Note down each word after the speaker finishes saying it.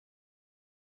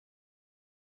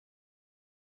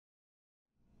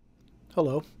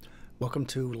Hello, welcome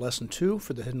to Lesson 2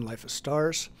 for the Hidden Life of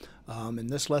Stars. In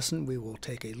this lesson we will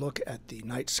take a look at the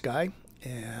night sky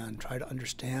and try to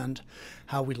understand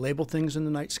how we label things in the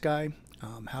night sky,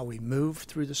 how we move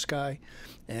through the sky,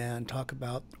 and talk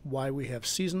about why we have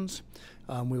seasons.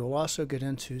 We will also get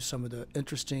into some of the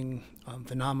interesting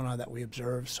phenomena that we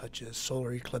observe, such as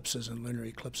solar eclipses and lunar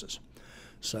eclipses.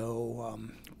 So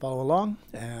follow along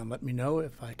and let me know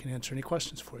if I can answer any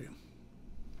questions for you.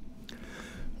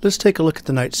 Let's take a look at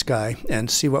the night sky and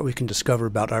see what we can discover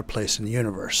about our place in the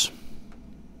universe.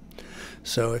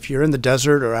 So if you're in the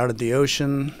desert or out of the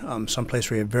ocean,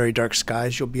 someplace where you have very dark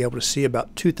skies, you'll be able to see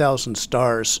about 2,000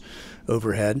 stars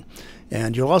overhead.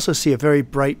 And you'll also see a very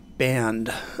bright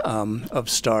band of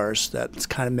stars that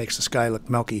kind of makes the sky look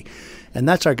milky. And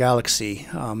that's our galaxy,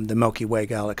 the Milky Way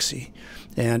galaxy.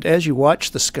 And as you watch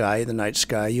the sky, the night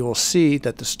sky, you will see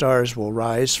that the stars will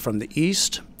rise from the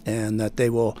east and that they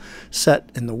will set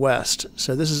in the west.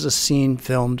 So this is a scene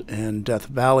filmed in Death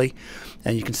Valley,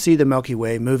 and you can see the Milky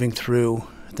Way moving through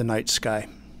the night sky.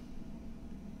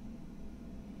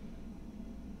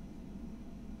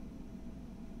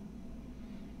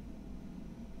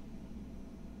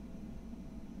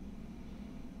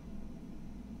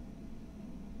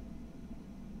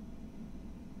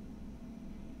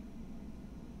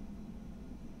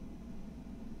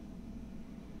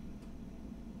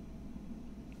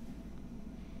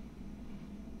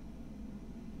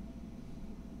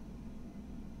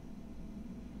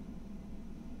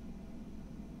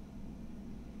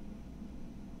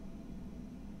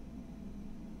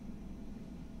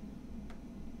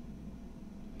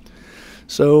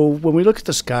 So when we look at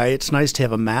the sky, it's nice to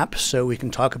have a map so we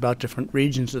can talk about different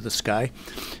regions of the sky.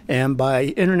 And by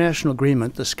international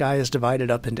agreement, the sky is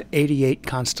divided up into 88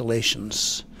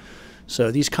 constellations.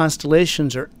 So these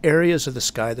constellations are areas of the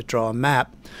sky that draw a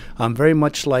map, very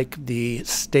much like the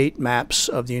state maps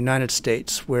of the United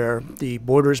States, where the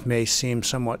borders may seem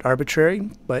somewhat arbitrary,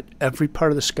 but every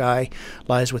part of the sky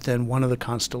lies within one of the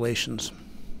constellations.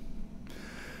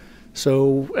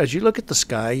 So as you look at the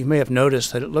sky, you may have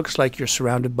noticed that it looks like you're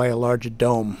surrounded by a large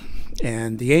dome.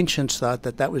 And the ancients thought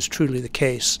that that was truly the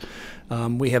case.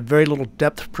 We have very little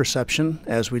depth perception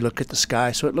as we look at the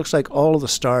sky, so it looks like all of the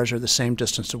stars are the same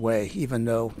distance away, even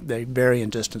though they vary in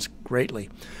distance greatly.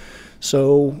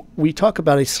 So we talk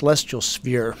about a celestial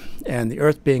sphere, and the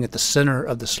Earth being at the center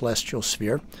of the celestial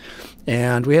sphere.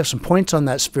 And we have some points on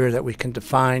that sphere that we can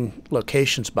define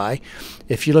locations by.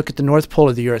 If you look at the North Pole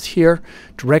of the Earth here,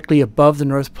 directly above the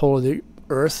North Pole of the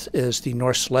Earth is the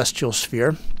North Celestial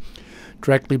Sphere.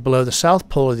 Directly below the South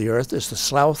Pole of the Earth is the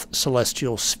South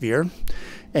Celestial Sphere.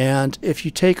 And if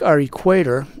you take our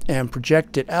equator and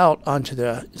project it out onto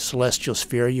the celestial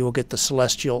sphere, you will get the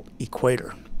celestial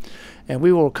equator. And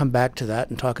we will come back to that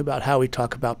and talk about how we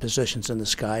talk about positions in the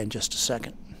sky in just a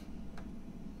second.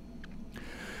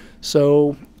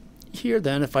 So here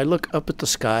then, if I look up at the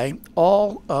sky,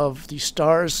 all of the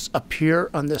stars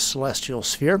appear on this celestial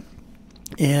sphere.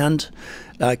 And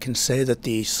I can say that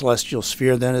the celestial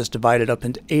sphere then is divided up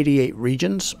into 88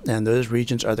 regions, and those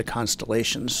regions are the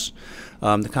constellations.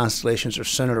 The constellations are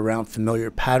centered around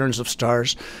familiar patterns of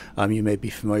stars. You may be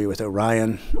familiar with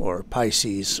Orion or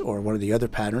Pisces or one of the other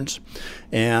patterns.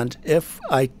 And if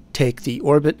I take the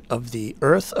orbit of the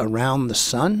Earth around the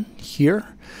Sun here,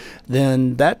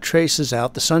 then that traces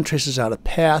out, the Sun traces out a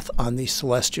path on the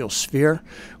celestial sphere,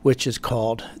 which is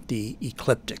called the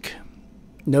ecliptic.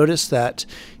 Notice that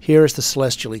here is the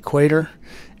celestial equator,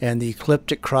 and the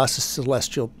ecliptic crosses the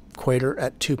celestial equator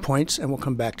at 2 points, and we'll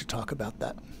come back to talk about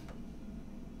that.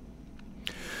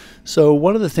 So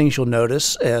one of the things you'll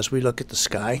notice as we look at the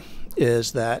sky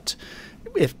is that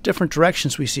if different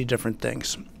directions, we see different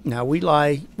things. Now, we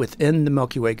lie within the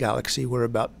Milky Way galaxy. We're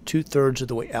about 2/3 of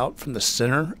the way out from the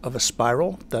center of a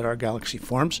spiral that our galaxy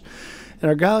forms. And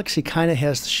our galaxy kind of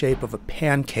has the shape of a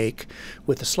pancake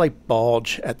with a slight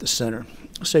bulge at the center.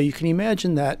 So you can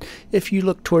imagine that if you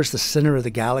look towards the center of the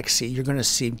galaxy, you're going to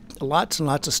see lots and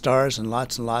lots of stars and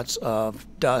lots of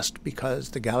dust, because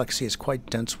the galaxy is quite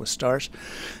dense with stars.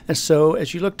 And so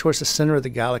as you look towards the center of the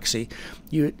galaxy,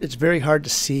 it's very hard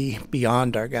to see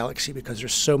beyond our galaxy because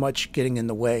there's so much getting in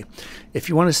the way. If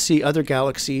you want to see other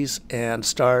galaxies and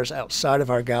stars outside of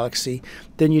our galaxy,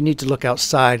 then you need to look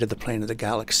outside of the plane of the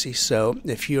galaxy. So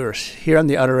if you're here on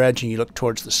the outer edge and you look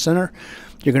towards the center,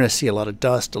 you're going to see a lot of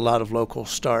dust, a lot of local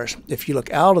stars. If you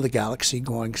look out of the galaxy,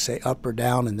 going, say, up or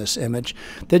down in this image,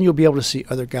 then you'll be able to see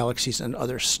other galaxies and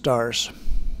other stars.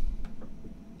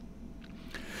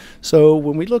 So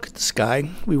when we look at the sky,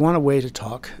 we want a way to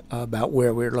talk about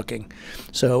where we're looking.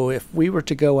 So if we were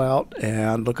to go out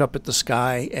and look up at the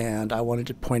sky and I wanted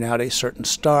to point out a certain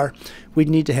star, we'd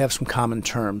need to have some common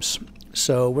terms.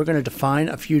 So we're going to define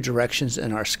a few directions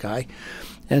in our sky.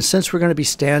 And since we're going to be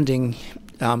standing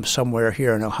somewhere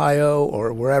here in Ohio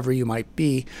or wherever you might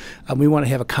be, we want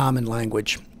to have a common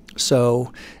language.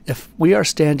 So if we are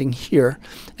standing here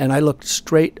and I look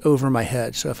straight over my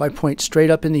head, so if I point straight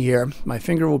up in the air, my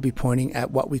finger will be pointing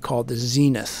at what we call the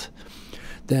zenith.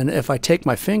 Then if I take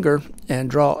my finger and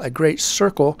draw a great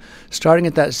circle starting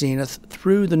at that zenith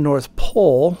through the North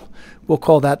Pole, we'll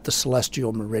call that the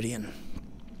celestial meridian.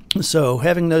 So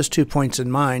having those 2 points in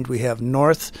mind, we have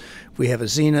north, we have a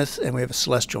zenith, and we have a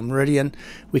celestial meridian.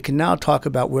 We can now talk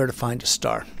about where to find a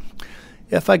star.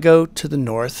 If I go to the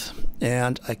north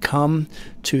and I come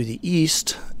to the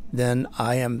east, then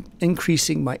I am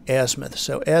increasing my azimuth.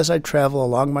 So as I travel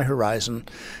along my horizon,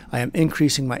 I am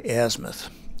increasing my azimuth.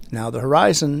 Now the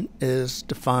horizon is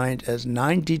defined as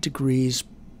 90 degrees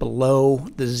below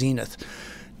the zenith.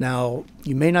 Now,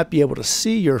 you may not be able to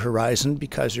see your horizon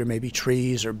because there may be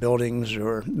trees or buildings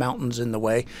or mountains in the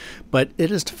way, but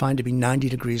it is defined to be 90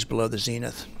 degrees below the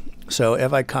zenith. So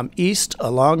if I come east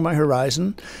along my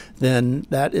horizon, then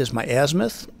that is my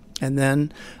azimuth, and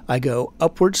then I go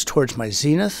upwards towards my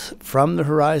zenith from the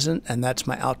horizon, and that's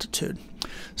my altitude.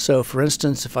 So for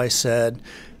instance, if I said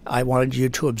I wanted you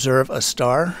to observe a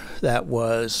star that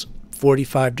was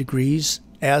 45 degrees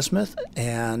azimuth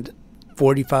and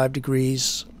 45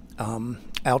 degrees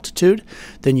altitude,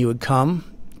 then you would come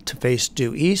to face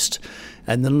due east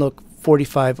and then look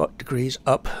 45 degrees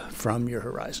up from your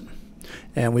horizon.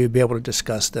 And we would be able to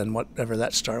discuss then whatever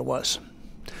that star was.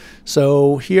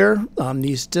 So here,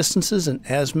 these distances in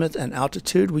azimuth and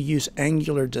altitude, we use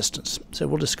angular distance. So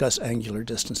we'll discuss angular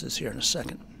distances here in a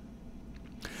second.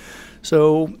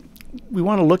 So we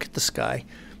want to look at the sky.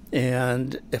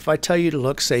 And if I tell you to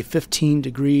look, say, 15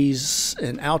 degrees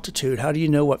in altitude, how do you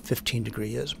know what 15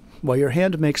 degree is? Well, your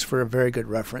hand makes for a very good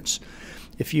reference.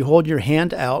 If you hold your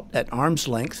hand out at arm's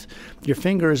length, your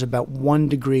finger is about 1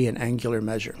 degree in angular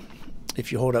measure.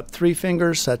 If you hold up 3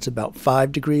 fingers, that's about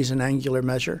 5 degrees in angular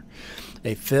measure.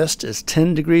 A fist is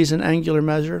 10 degrees in angular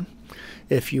measure.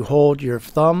 If you hold your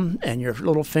thumb and your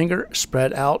little finger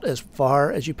spread out as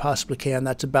far as you possibly can,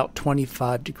 that's about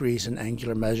 25 degrees in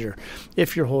angular measure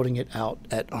if you're holding it out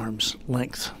at arm's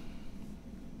length.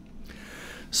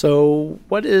 So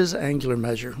what is angular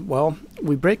measure? Well,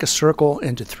 we break a circle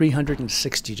into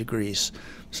 360 degrees.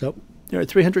 So there are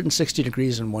 360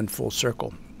 degrees in one full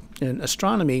circle. In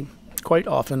astronomy, quite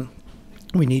often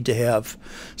we need to have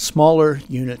smaller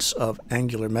units of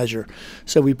angular measure.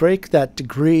 So we break that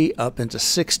degree up into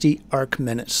 60 arc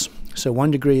minutes. So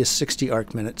 1 degree is 60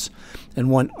 arc minutes, and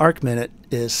 1 arc minute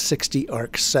is 60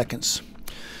 arc seconds.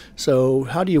 So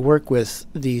how do you work with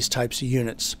these types of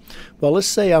units? Well, let's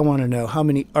say I want to know how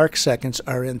many arc seconds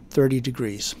are in 30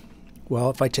 degrees. Well,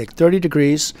 if I take 30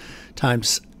 degrees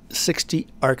times 60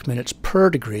 arc minutes per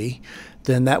degree,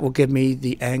 then that will give me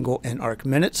the angle in arc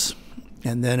minutes.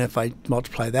 And then if I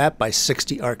multiply that by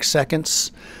 60 arc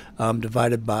seconds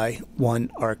divided by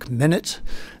 1 arc minute,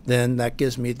 then that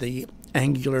gives me the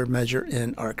angular measure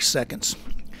in arc seconds.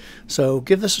 So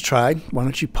give this a try. Why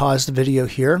don't you pause the video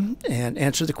here and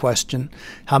answer the question,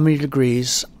 how many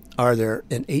degrees are there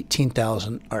in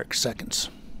 18,000 arc seconds?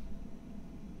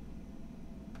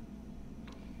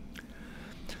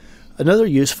 Another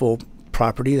useful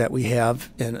property that we have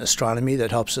in astronomy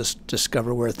that helps us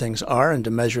discover where things are and to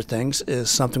measure things is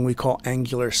something we call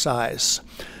angular size.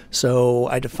 So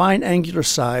I define angular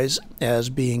size as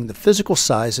being the physical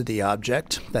size of the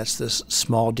object, that's this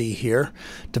small d here,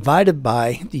 divided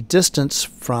by the distance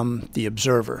from the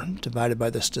observer, divided by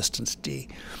this distance d.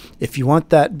 If you want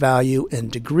that value in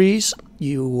degrees,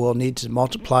 you will need to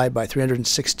multiply by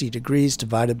 360 degrees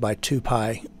divided by 2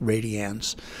 pi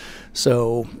radians.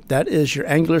 So that is your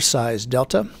angular size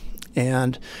delta,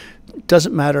 and it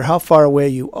doesn't matter how far away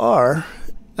you are,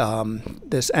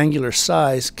 this angular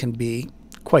size can be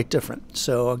quite different.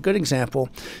 So a good example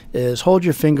is hold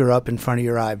your finger up in front of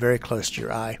your eye, very close to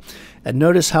your eye, and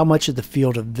notice how much of the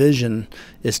field of vision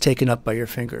is taken up by your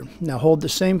finger. Now hold the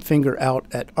same finger out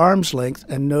at arm's length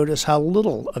and notice how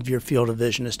little of your field of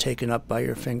vision is taken up by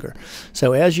your finger.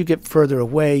 So as you get further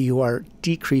away, you are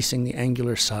decreasing the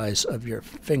angular size of your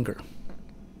finger.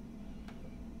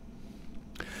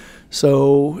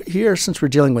 So here, since we're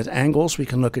dealing with angles, we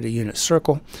can look at a unit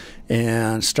circle,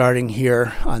 and starting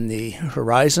here on the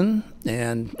horizon,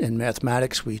 and in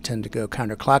mathematics we tend to go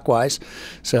counterclockwise.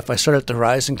 So if I start at the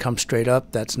horizon, come straight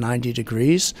up, that's 90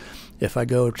 degrees. If I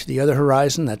go to the other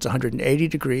horizon, that's 180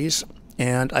 degrees.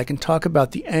 and I can talk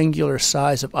about the angular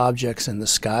size of objects in the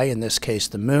sky, in this case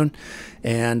the moon.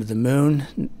 And the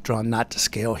moon, drawn not to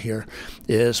scale here,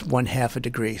 is 1/2 a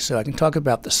degree. So I can talk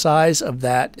about the size of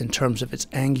that in terms of its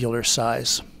angular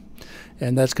size.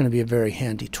 And that's going to be a very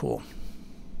handy tool.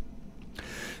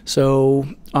 So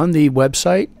on the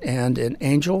website and in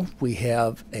Angel, we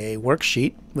have a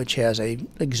worksheet which has an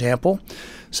example.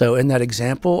 So in that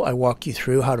example, I walk you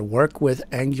through how to work with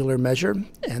angular measure.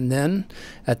 And then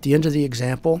at the end of the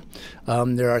example,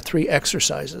 there are 3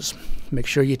 exercises. Make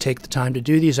sure you take the time to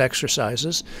do these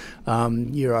exercises.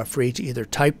 You are free to either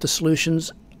type the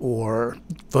solutions or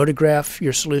photograph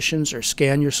your solutions or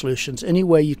scan your solutions. Any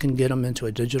way you can get them into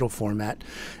a digital format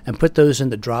and put those in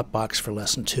the Dropbox for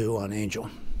Lesson 2 on Angel.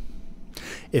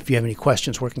 If you have any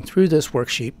questions working through this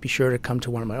worksheet, be sure to come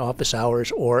to one of my office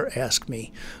hours or ask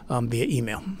me via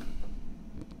email.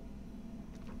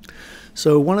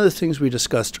 So one of the things we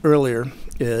discussed earlier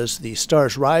is the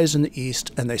stars rise in the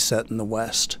east and they set in the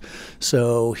west.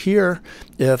 So here,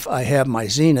 if I have my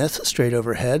zenith straight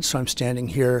overhead, so I'm standing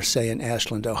here, say in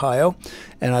Ashland, Ohio,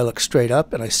 and I look straight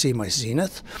up and I see my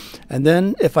zenith. And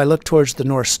then if I look towards the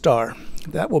North Star,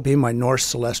 that will be my north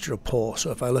celestial pole.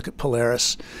 So if I look at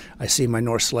Polaris, I see my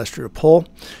north celestial pole,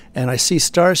 and I see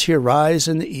stars here rise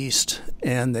in the east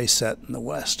and they set in the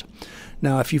west.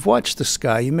 Now, if you've watched the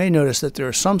sky, you may notice that there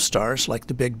are some stars, like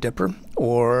the Big Dipper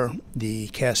or the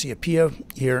Cassiopeia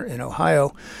here in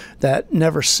Ohio, that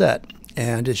never set.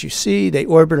 And as you see, they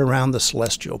orbit around the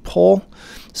celestial pole.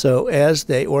 So as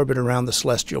they orbit around the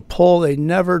celestial pole, they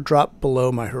never drop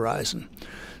below my horizon.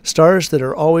 Stars that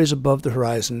are always above the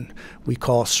horizon we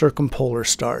call circumpolar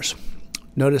stars.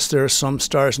 Notice there are some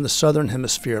stars in the southern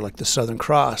hemisphere, like the Southern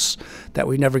Cross, that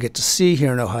we never get to see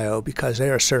here in Ohio because they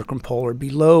are circumpolar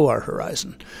below our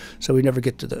horizon. So we never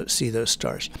get to see those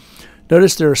stars.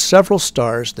 Notice there are several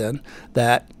stars then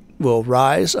that will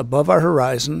rise above our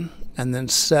horizon and then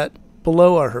set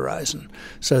below our horizon.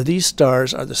 So these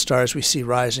stars are the stars we see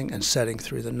rising and setting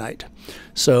through the night.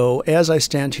 So as I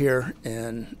stand here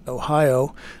in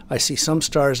Ohio, I see some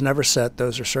stars never set,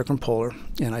 those are circumpolar,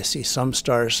 and I see some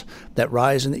stars that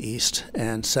rise in the east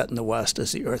and set in the west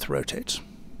as the Earth rotates.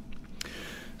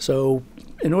 So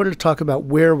in order to talk about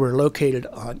where we're located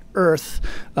on Earth,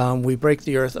 we break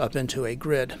the Earth up into a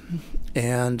grid.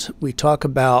 And we talk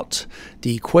about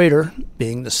the equator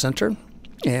being the center.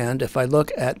 And if I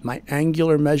look at my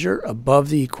angular measure above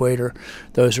the equator,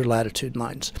 those are latitude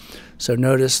lines. So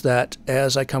notice that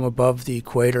as I come above the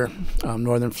equator,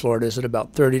 northern Florida is at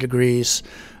about 30 degrees.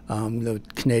 The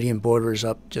Canadian border is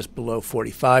up just below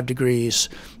 45 degrees,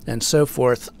 and so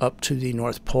forth up to the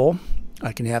North Pole.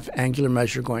 I can have angular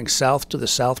measure going south to the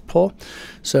South Pole.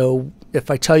 So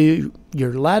if I tell you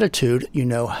your latitude, you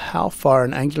know how far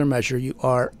in angular measure you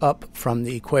are up from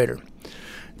the equator.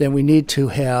 Then we need to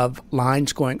have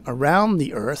lines going around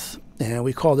the Earth, and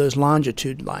we call those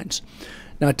longitude lines.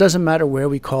 Now, it doesn't matter where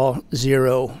we call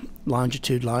 0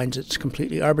 longitude lines. It's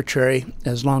completely arbitrary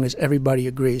as long as everybody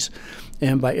agrees.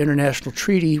 And by international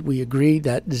treaty, we agree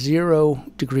that 0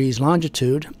 degrees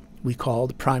longitude, we call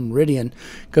the prime meridian,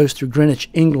 goes through Greenwich,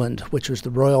 England, which was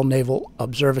the Royal Naval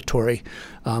Observatory,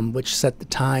 which set the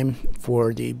time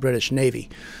for the British Navy.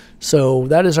 So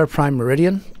that is our prime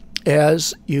meridian.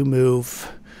 As you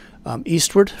move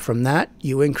eastward from that,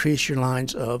 you increase your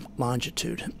lines of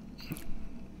longitude.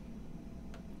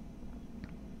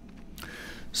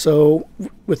 So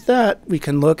with that, we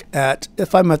can look at,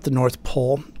 if I'm at the North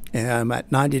Pole and I'm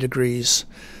at 90 degrees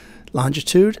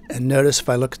longitude, and notice if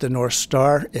I look at the North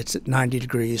Star, it's at 90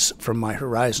 degrees from my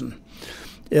horizon.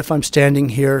 If I'm standing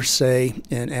here, say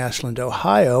in Ashland,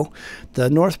 Ohio, the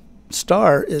North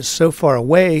Star is so far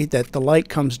away that the light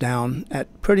comes down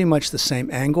at pretty much the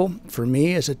same angle for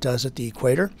me as it does at the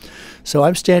equator. So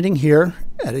I'm standing here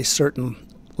at a certain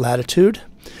latitude,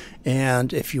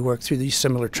 and if you work through these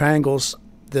similar triangles,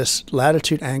 this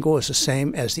latitude angle is the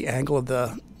same as the angle of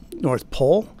the North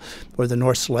Pole or the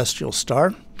North Celestial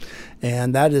Star,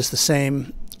 and that is the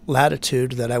same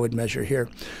latitude that I would measure here.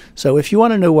 So if you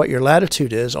want to know what your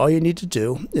latitude is, all you need to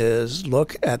do is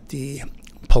look at the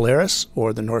Polaris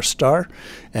or the North Star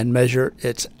and measure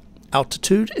its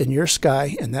altitude in your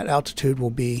sky, and that altitude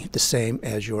will be the same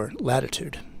as your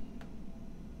latitude.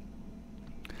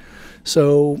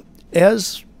 So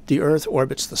as the Earth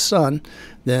orbits the Sun,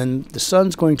 then the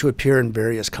Sun's going to appear in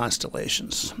various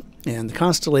constellations. And the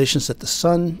constellations that the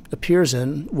Sun appears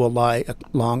in will lie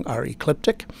along our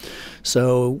ecliptic.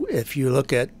 So if you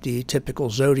look at the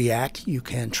typical zodiac, you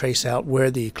can trace out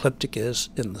where the ecliptic is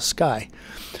in the sky.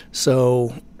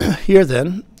 So here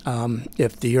then,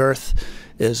 if the Earth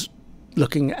is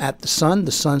looking at the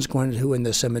sun's going to, in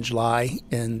this image, lie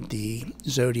in the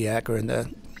zodiac or in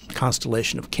the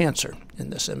constellation of Cancer in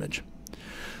this image.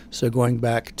 So going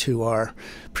back to our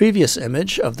previous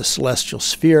image of the celestial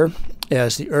sphere,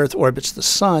 as the Earth orbits the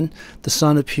sun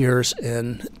appears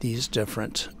in these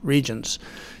different regions.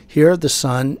 Here the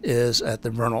sun is at the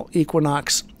vernal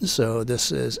equinox, so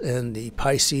this is in the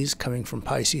Pisces, coming from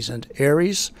Pisces into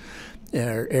Aries,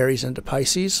 or Aries into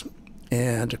Pisces.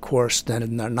 And of course, then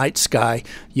in the night sky,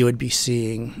 you would be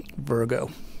seeing Virgo.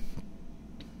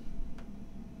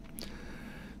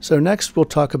 So next we'll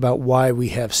talk about why we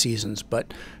have seasons.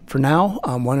 But for now,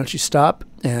 why don't you stop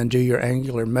and do your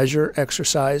angular measure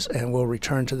exercise, and we'll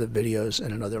return to the videos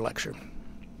in another lecture.